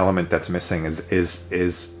one element that's missing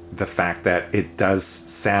is the fact that it does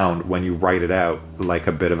sound, when you write it out, like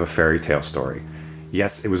a bit of a fairy tale story.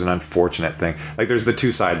 Yes, it was an unfortunate thing. Like, there's the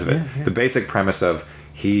two sides of it. Yeah. The basic premise of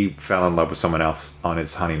he fell in love with someone else on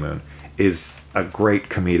his honeymoon is a great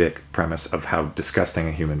comedic premise of how disgusting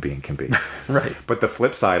a human being can be. right. But the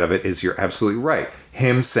flip side of it is, you're absolutely right.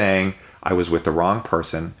 Him saying, I was with the wrong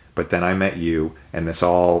person, but then I met you, and this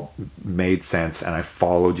all made sense, and I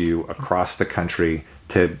followed you across the country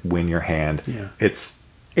to win your hand. Yeah.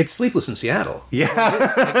 It's Sleepless in Seattle. Yeah.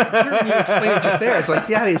 Like, hearing you explain it just there, it's like,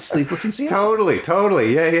 yeah, it's Sleepless in Seattle.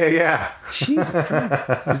 Totally. Yeah. Jesus Christ.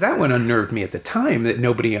 Because that one unnerved me at the time, that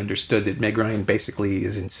nobody understood that Meg Ryan basically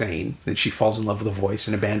is insane, that she falls in love with a voice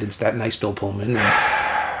and abandons that nice Bill Pullman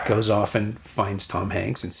and goes off and finds Tom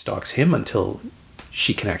Hanks and stalks him until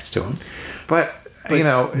she connects to him. But you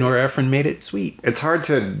know, Nora Ephron made it sweet. It's hard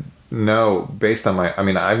to know based on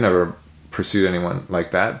I've never pursued anyone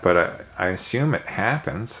like that, but I assume it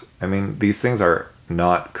happens. I mean, these things are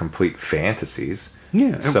not complete fantasies.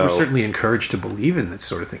 Yeah, and so we're certainly encouraged to believe in this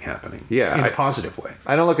sort of thing happening. Yeah, in a positive way.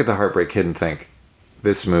 I don't look at The Heartbreak Kid and think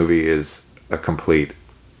this movie is a complete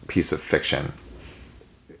piece of fiction.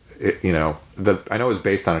 I know it was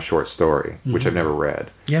based on a short story, which I've never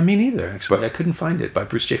read. Yeah, me neither, actually. But I couldn't find it, by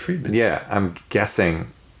Bruce J. Friedman. Yeah, I'm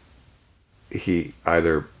guessing he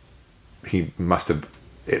must have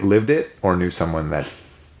lived it or knew someone that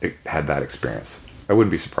had that experience. I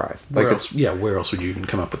wouldn't be surprised. Where else would you even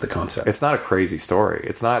come up with the concept? It's not a crazy story.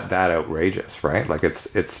 It's not that outrageous, right? Like,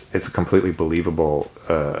 it's a completely believable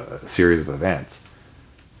series of events.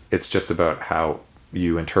 It's just about how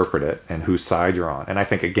you interpret it and whose side you're on. And I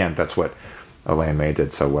think, again, that's what Elaine May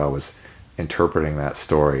did so well, was interpreting that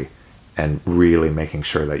story and really making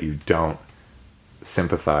sure that you don't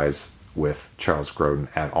sympathize with Charles Grodin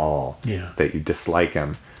at all. Yeah. That you dislike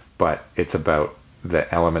him, but it's about the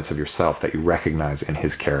elements of yourself that you recognize in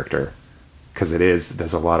his character. Because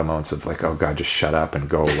there's a lot of moments of like, oh God, just shut up and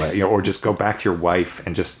go away, or just go back to your wife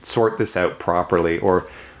and just sort this out properly, or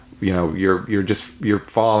you're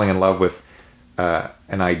falling in love with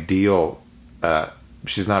an ideal.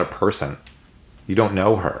 She's not a person. You don't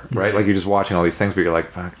know her, right? Right. Like, you're just watching all these things, but you're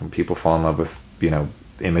like, fuck, people fall in love with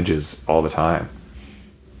images all the time.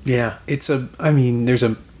 Yeah,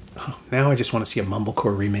 now I just want to see a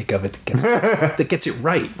Mumblecore remake of it that gets it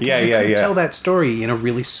right. Yeah. Tell that story in a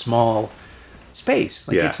really small space.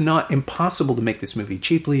 Like, Yeah. it's not impossible to make this movie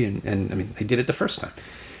cheaply, and I mean, they did it the first time.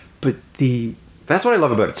 But That's what I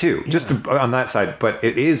love about it too. Yeah. Just on that side, but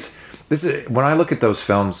this is when I look at those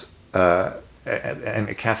films and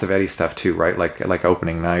Cassavetes stuff too, right? Like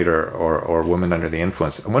Opening Night or Woman Under the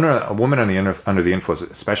Influence. A Woman Under the Influence,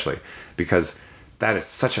 especially because that is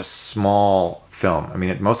such a small film. I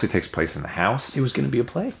mean, it mostly takes place in the house. it was going to be a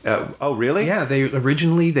play. Oh, really? Yeah, they were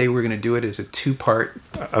going to do it as a 2-part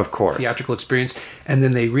Of course. theatrical experience, and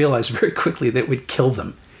then they realized very quickly that it would kill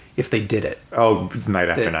them if they did it. Oh, night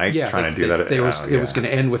after night, trying to do that. It was going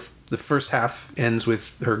to end with, the first half ends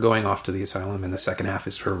with her going off to the asylum, and the second half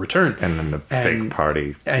is her return. And then the fake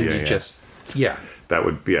party. And that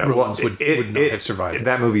would be... Rollins would not have survived it.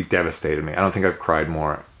 That movie devastated me. I don't think I've cried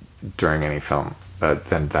more during any film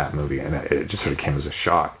than that movie, and it just sort of came as a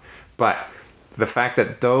shock. But the fact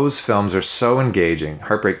that those films are so engaging,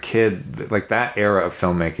 Heartbreak Kid, like that era of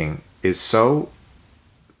filmmaking is so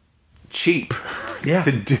cheap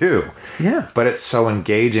to do. Yeah. But it's so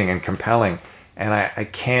engaging and compelling. And I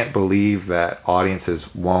can't believe that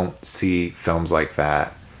audiences won't see films like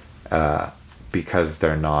that because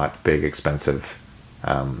they're not big, expensive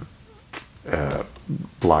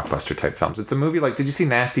blockbuster type films. It's a movie like, did you see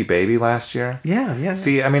Nasty Baby last year? Yeah.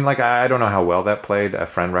 See, I mean, like, I don't know how well that played. A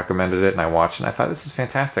friend recommended it, and I watched it, and I thought, this is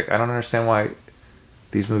fantastic. I don't understand why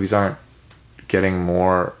these movies aren't getting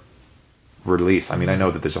more release. I mean, I know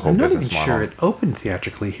that there's a whole business model. I'm not even sure it opened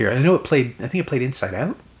theatrically here. I know I think it played Inside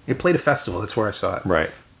Out. It played a festival. That's where I saw it. Right.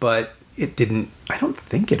 But it didn't, I don't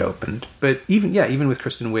think it opened. But even with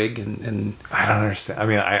Kristen Wiig and I don't understand. I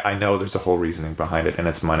mean, I know there's a whole reasoning behind it, and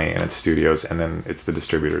it's money, and it's studios, and then it's the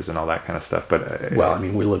distributors and all that kind of stuff. But well, I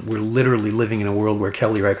mean, we're literally living in a world where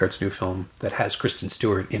Kelly Reichardt's new film that has Kristen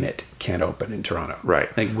Stewart in it can't open in Toronto.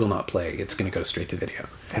 Right. Like, will not play. It's going to go straight to video.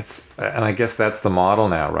 And I guess that's the model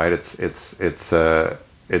now, right? It's a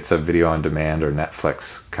video on demand or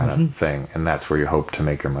Netflix kind of thing, and that's where you hope to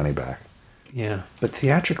make your money back. Yeah, but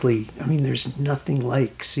theatrically, I mean, there's nothing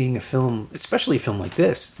like seeing a film, especially a film like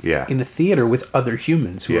this, in a theater with other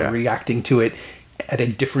humans who are reacting to it at a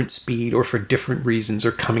different speed or for different reasons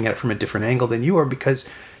or coming at it from a different angle than you are, because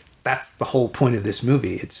that's the whole point of this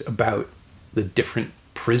movie. It's about the different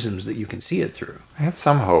prisms that you can see it through. I have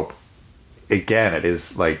some hope. Again, it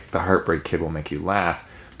is like The Heartbreak Kid will make you laugh,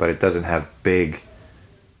 but it doesn't have big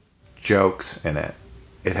jokes in it.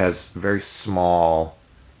 It has very small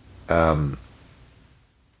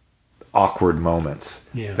awkward moments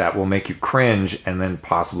that will make you cringe and then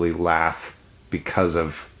possibly laugh because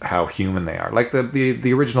of how human they are. Like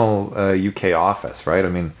the original UK Office, right? I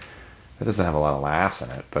mean, it doesn't have a lot of laughs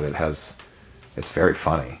in it, but it's very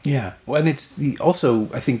funny. Yeah. Well, and it's also,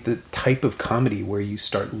 I think, the type of comedy where you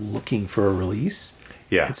start looking for a release.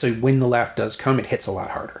 Yeah. And so when the laugh does come, it hits a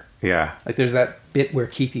lot harder. Yeah. Like there's that bit where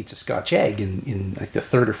Keith eats a Scotch egg in like the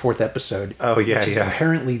third or fourth episode. Oh, yeah, which is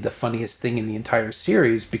apparently the funniest thing in the entire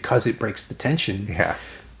series because it breaks the tension. Yeah.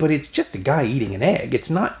 But it's just a guy eating an egg.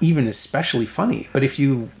 It's not even especially funny. But if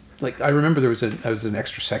you... Like, I remember there was an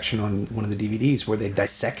extra section on one of the DVDs where they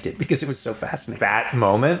dissect it because it was so fascinating. That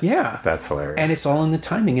moment? Yeah. That's hilarious. And it's all in the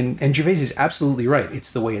timing. And Gervais is absolutely right.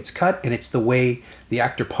 It's the way it's cut, and it's the way the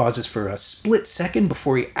actor pauses for a split second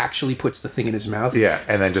before he actually puts the thing in his mouth. Yeah,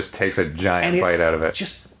 and then just takes a giant bite out of it.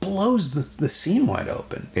 Just blows the scene wide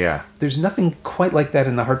open. Yeah. There's nothing quite like that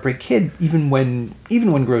in The Heartbreak Kid, even when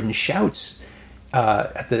Grodin shouts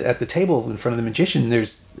at the table in front of the magician,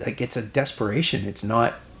 there's like, it's a desperation. It's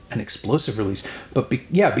not an explosive release, but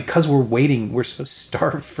because we're so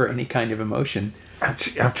starved for any kind of emotion. I'm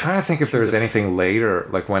trying to think if there's anything later,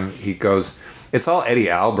 like when he goes, it's all Eddie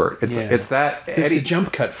Albert. It's that there's Eddie the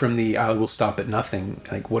jump cut from the "I will stop at nothing,"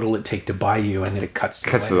 like what'll it take to buy you, and then it cuts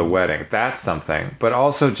to the wedding. That's something, but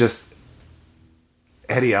also just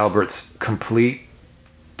Eddie Albert's complete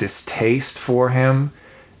distaste for him,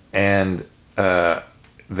 and the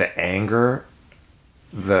anger,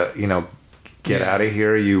 get out of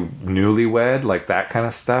here, you newlywed, like that kind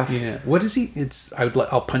of stuff. Yeah. What is he?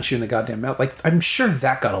 I'll punch you in the goddamn mouth. Like, I'm sure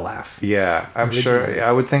that got a laugh. Yeah, I'm originally. sure.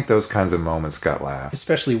 I would think those kinds of moments got laughs.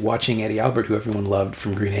 Especially watching Eddie Albert, who everyone loved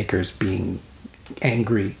from Green Acres, being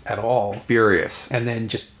angry at all. Furious. And then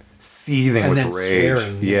just seething with rage.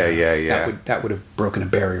 Swearing. Yeah. That would have broken a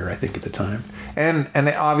barrier, I think, at the time. And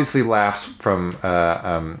it obviously laughs from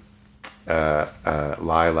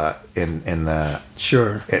Lila in the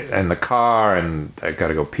in the car, and I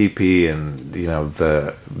gotta go pee pee, and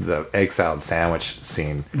the egg salad sandwich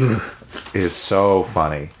scene is so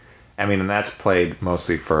funny. I mean, and that's played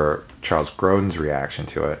mostly for Charles Grodin's reaction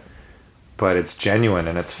to it, but it's genuine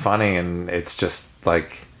and it's funny, and it's just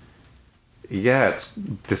like, it's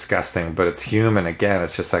disgusting, but it's human. Again,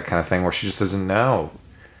 it's just that kind of thing where she just doesn't know.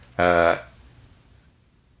 The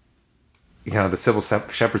Sybil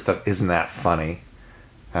Shepherd stuff isn't that funny.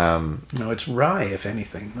 No, it's wry, if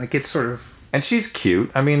anything. Like, it's sort of... And she's cute.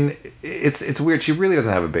 I mean, it's weird. She really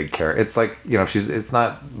doesn't have a big character. It's like, it's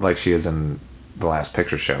not like she is in The Last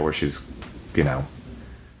Picture Show, where she's,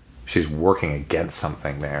 she's working against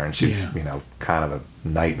something there, and she's, kind of a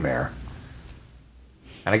nightmare.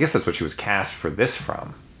 And I guess that's what she was cast for this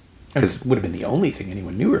from. It would have been the only thing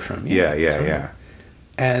anyone knew her from. Yeah.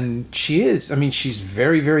 And she's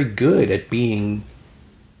very, very good at being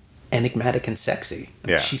enigmatic and sexy.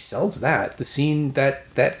 She sells that. The scene,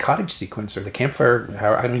 that cottage sequence, or the campfire,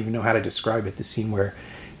 I don't even know how to describe it, the scene where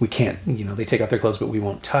we can't, they take off their clothes but we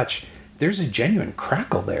won't touch. There's a genuine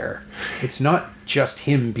crackle there. It's not just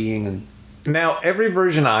him being... Now, every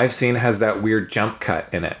version I've seen has that weird jump cut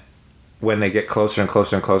in it, when they get closer and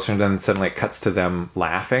closer and closer, and then suddenly it cuts to them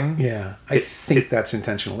laughing. Yeah, I think that's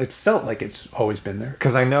intentional. It felt like it's always been there.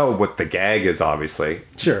 Because I know what the gag is, obviously.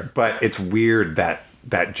 Sure. But it's weird that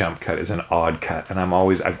jump cut is an odd cut, and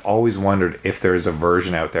I've always wondered if there's a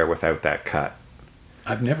version out there without that cut.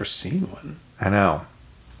 I've never seen one. I know.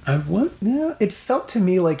 It felt to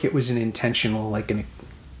me like it was an intentional, an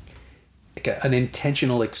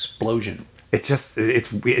intentional explosion. It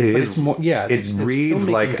is more. Yeah, it reads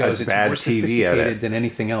like a bad TV edit than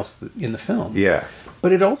anything else in the film. Yeah,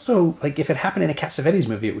 but it also, if it happened in a Cassavetes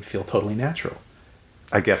movie, it would feel totally natural.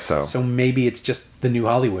 I guess so. So maybe it's just the new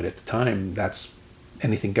Hollywood at the time. That's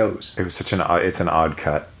anything goes. It was it's an odd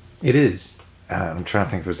cut. It is. I'm trying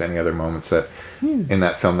to think if there's any other moments that in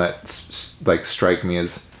that film that strike me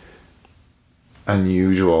as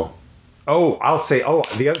unusual. The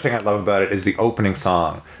other thing I love about it is the opening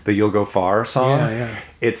song, the You'll Go Far song. Yeah.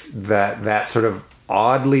 It's that sort of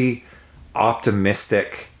oddly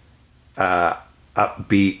optimistic,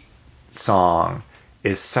 upbeat song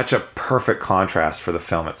is such a perfect contrast for the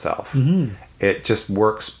film itself. Mm-hmm. It just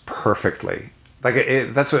works perfectly. Like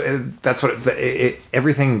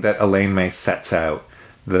everything that Elaine May sets out,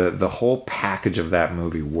 the whole package of that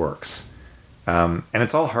movie works. And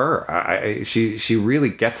it's all her. She really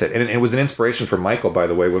gets it. And it was an inspiration for Michael, by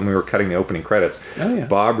the way, when we were cutting the opening credits. Oh, yeah.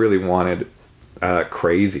 Bob really wanted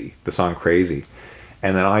Crazy, the song Crazy.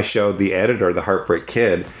 And then I showed the editor the Heartbreak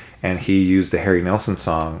Kid, and he used the Harry Nilsson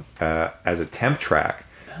song as a temp track.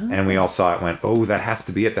 And we all saw it, went, oh, that has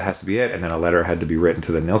to be it, that has to be it. And then a letter had to be written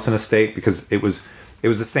to the Nilsson estate, because it was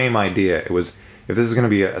the same idea. It was, if this is going to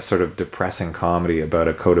be a sort of depressing comedy about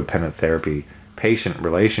a codependent therapy patient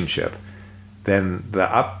relationship, then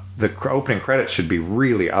the opening credits should be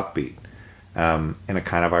really upbeat, in a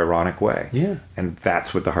kind of ironic way. Yeah. And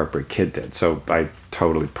that's what the Heartbreak Kid did. So I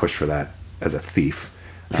totally pushed for that as a thief.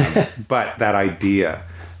 But that idea,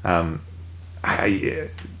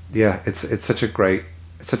 it's such a great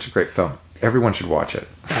film. Everyone should watch it.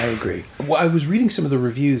 I agree. Well, I was reading some of the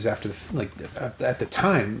reviews after at the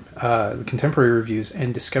time, the contemporary reviews,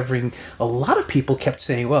 and discovering a lot of people kept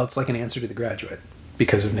saying, well, it's like an answer to The Graduate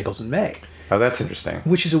because of Nichols and May. Oh, that's interesting.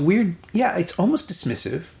 Which is a weird, it's almost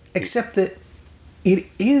dismissive, except that it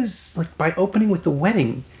is, like, by opening with the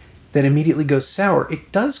wedding that immediately goes sour,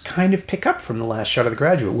 it does kind of pick up from the last shot of The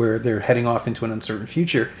Graduate, where they're heading off into an uncertain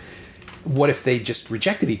future. What if they just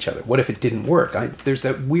rejected each other? What if it didn't work? There's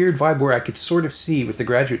that weird vibe where I could sort of see with The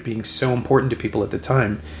Graduate being so important to people at the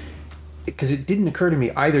time, because it didn't occur to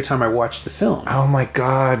me either time I watched the film. Oh my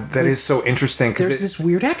God, that is so interesting. There's this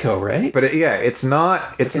weird echo, right? But it's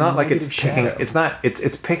not like it's picking. Shadow.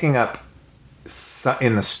 It's picking up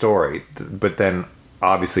in the story, but then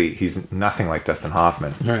obviously he's nothing like Dustin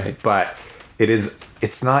Hoffman. Right. But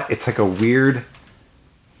it's not. It's like a weird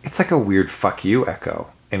fuck you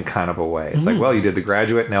echo in kind of a way. It's like, well, you did The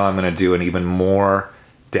Graduate, now I'm going to do an even more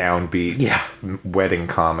downbeat wedding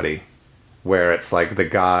comedy, where it's like the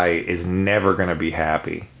guy is never going to be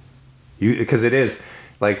happy. Because it is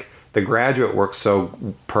like The Graduate works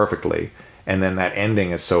so perfectly, and then that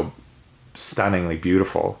ending is so stunningly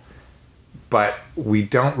beautiful, but we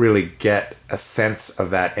don't really get a sense of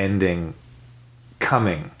that ending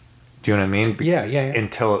coming. Do you know what I mean? Yeah.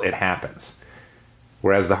 Until it happens.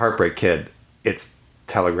 Whereas The Heartbreak Kid, it's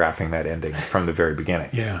telegraphing that ending from the very beginning.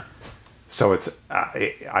 Yeah. So it's,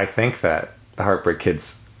 I think that The Heartbreak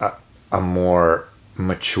Kid's a more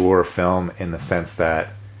mature film in the sense that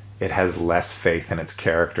it has less faith in its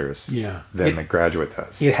characters than The Graduate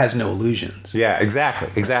does. It has no illusions. Yeah, exactly.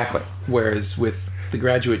 Whereas with The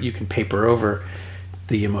Graduate, you can paper over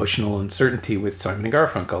the emotional uncertainty with Simon and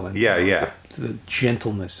Garfunkel and the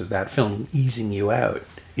gentleness of that film easing you out.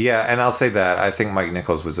 Yeah, and I'll say that I think Mike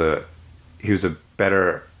Nichols was a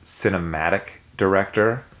better cinematic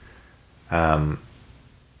director,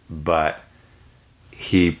 but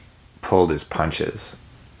he pulled his punches.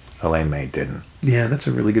 Elaine May didn't. Yeah, that's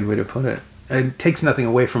a really good way to put it. It takes nothing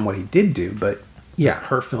away from what he did do, but yeah,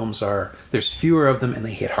 her films there's fewer of them and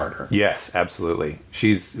they hit harder. Yes, absolutely.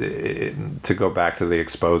 She's, to go back to the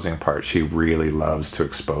exposing part, she really loves to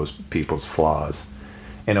expose people's flaws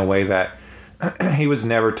in a way that he was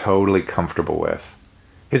never totally comfortable with.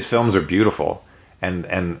 His films are beautiful, and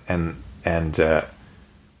I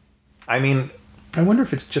mean, I wonder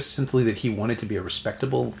if it's just simply that he wanted to be a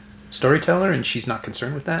respectable storyteller and she's not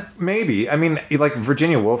concerned with that. Maybe. I mean, like,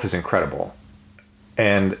 Virginia Woolf is incredible,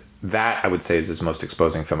 and that I would say is his most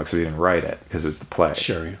exposing film, because he didn't write it, because it was the play.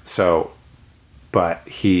 Sure. Yeah. So, but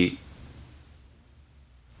you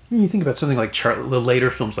think about something like the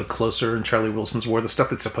later films like Closer and Charlie Wilson's War, the stuff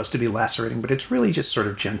that's supposed to be lacerating, but it's really just sort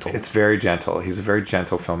of gentle. It's very gentle. He's a very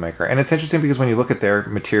gentle filmmaker. And it's interesting because when you look at their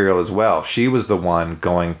material as well, she was the one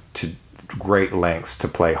going to great lengths to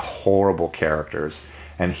play horrible characters,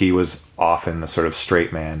 and he was often the sort of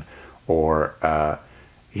straight man, or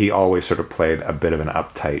he always sort of played a bit of an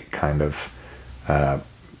uptight kind of,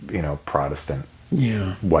 Protestant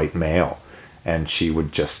white male. And she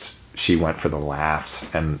went for the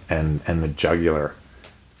laughs and the jugular,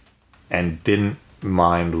 and didn't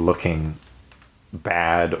mind looking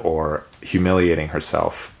bad or humiliating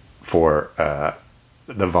herself for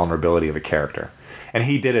the vulnerability of a character. And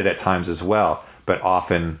he did it at times as well, but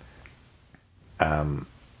often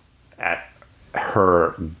at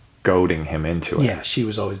her goading him into it. Yeah, she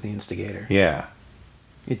was always the instigator. Yeah.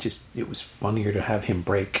 It was funnier to have him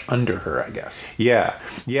break under her, I guess. Yeah.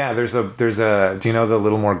 There's a. Do you know the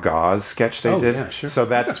Little More Gauze sketch they did? Yeah, sure. So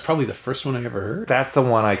that's probably the first one I ever heard. That's the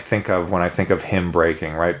one I think of when I think of him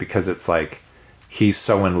breaking, right? Because it's like he's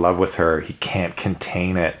so in love with her, he can't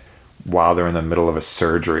contain it while they're in the middle of a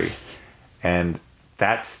surgery, and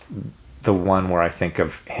that's the one where I think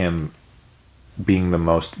of him being the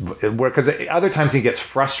most, because other times he gets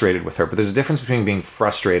frustrated with her, but there's a difference between being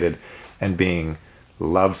frustrated and being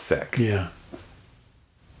lovesick. Yeah.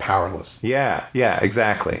 Powerless. Yeah,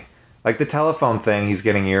 exactly. Like the telephone thing, he's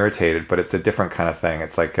getting irritated, but it's a different kind of thing.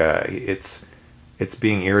 It's like it's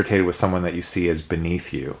being irritated with someone that you see as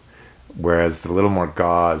beneath you. Whereas the Little More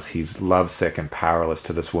Gauze, he's lovesick and powerless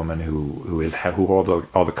to this woman who holds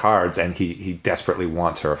all the cards, and he desperately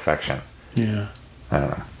wants her affection. Yeah. I don't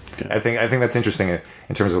know. Okay. I think that's interesting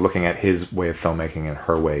in terms of looking at his way of filmmaking and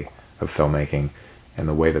her way of filmmaking, and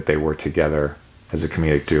the way that they were together as a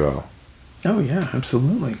comedic duo. Oh yeah,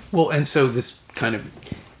 absolutely. Well, and so this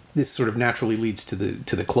sort of naturally leads to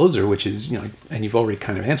the closer, which is, and you've already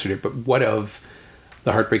kind of answered it, but what of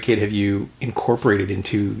The Heartbreak Kid have you incorporated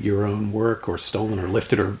into your own work, or stolen, or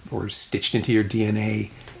lifted, or stitched into your DNA?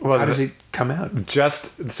 Well, how does it come out?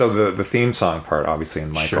 Just so the theme song part, obviously,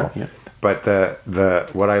 in Michael. Sure, yeah. But the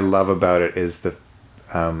what I love about it is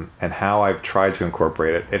and how I've tried to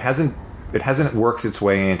incorporate it. It hasn't worked its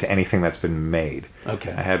way into anything that's been made.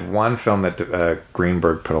 Okay. I had one film that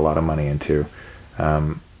Greenberg put a lot of money into,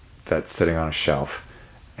 that's sitting on a shelf,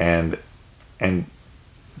 and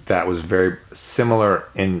that was very similar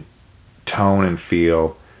in tone and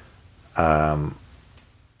feel, of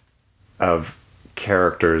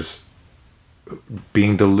characters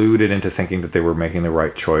being deluded into thinking that they were making the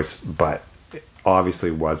right choice, but it obviously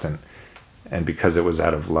wasn't. And because it was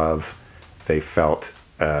out of love, they felt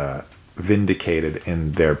vindicated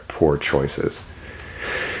in their poor choices.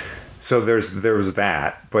 So there was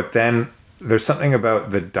that, but then there's something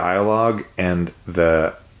about the dialogue and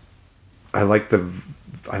I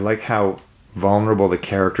like how vulnerable the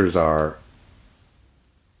characters are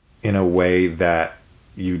in a way that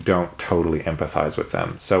you don't totally empathize with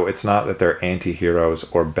them. So it's not that they're anti-heroes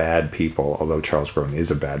or bad people, although Charles Grodin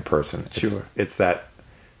is a bad person. Sure. It's that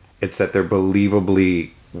they're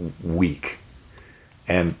believably weak.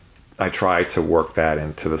 And I try to work that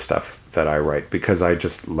into the stuff that I write because I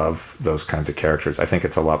just love those kinds of characters. I think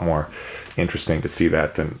it's a lot more interesting to see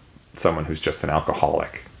that than someone who's just an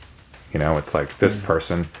alcoholic. It's like this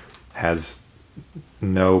person has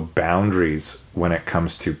no boundaries when it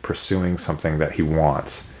comes to pursuing something that he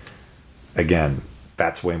wants. Again,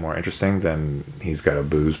 that's way more interesting than he's got a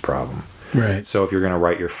booze problem. Right. So if you're going to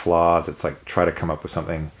write your flaws, it's like try to come up with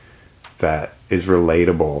something that is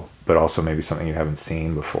relatable, but also maybe something you haven't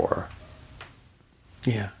seen before.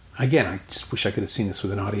 Yeah. Again, I just wish I could have seen this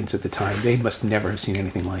with an audience at the time. They must never have seen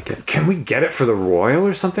anything like it. Can we get it for the Royal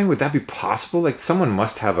or something? Would that be possible? Like someone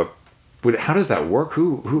must have how does that work?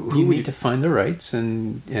 Who you need to find the rights,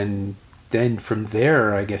 and then from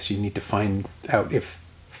there, I guess you need to find out if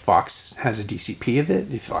Fox has a DCP of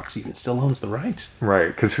it, if Fox even still owns the rights. Right,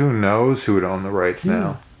 because who knows who would own the rights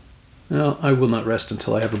now? Well, I will not rest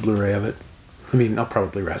until I have a Blu-ray of it. I mean, I'll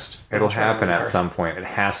probably rest. It'll happen at some point. It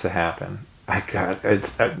has to happen.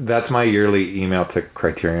 That's my yearly email to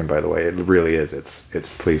Criterion, by the way. It really is. It's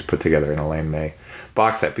please put together an Elaine May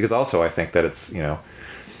box set, because also I think that it's,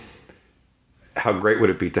 how great would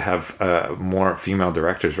it be to have more female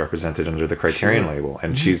directors represented under the Criterion label?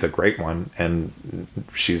 And she's a great one, and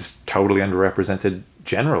she's totally underrepresented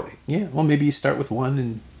generally. Yeah, well, maybe you start with one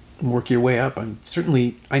and work your way up.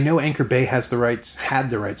 I know Anchor Bay had the rights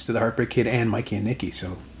to The Heartbreak Kid and Mikey and Nicky,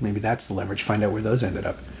 so maybe that's the leverage. Find out where those ended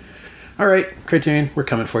up. All right, Criterion, we're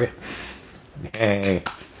coming for you. Hey.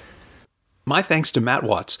 My thanks to Matt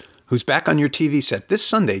Watts, who's back on your TV set this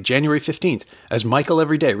Sunday, January 15th, as Michael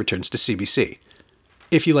Everyday returns to CBC.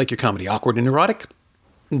 If you like your comedy awkward and erotic,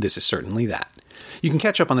 this is certainly that. You can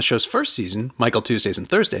catch up on the show's first season, Michael Tuesdays and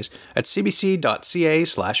Thursdays, at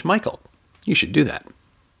cbc.ca/Michael. You should do that.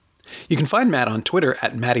 You can find Matt on Twitter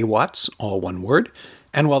at Matty Watts, all one word,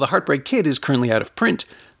 and while The Heartbreak Kid is currently out of print,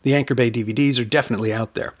 the Anchor Bay DVDs are definitely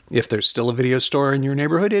out there. If there's still a video store in your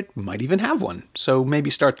neighborhood, it might even have one, so maybe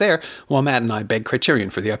start there while Matt and I beg Criterion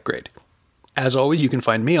for the upgrade. As always, you can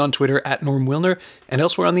find me on Twitter at Norm Wilner and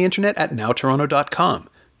elsewhere on the internet at nowtoronto.com.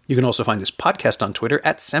 You can also find this podcast on Twitter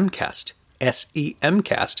at Semcast,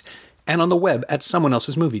 S-E-M-Cast, and on the web at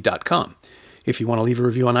someoneelsesmovie.com. If you want to leave a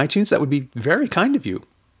review on iTunes, that would be very kind of you.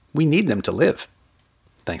 We need them to live.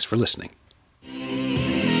 Thanks for listening.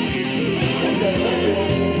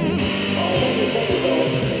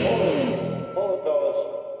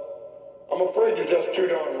 I'm afraid you're just too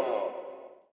darn loud.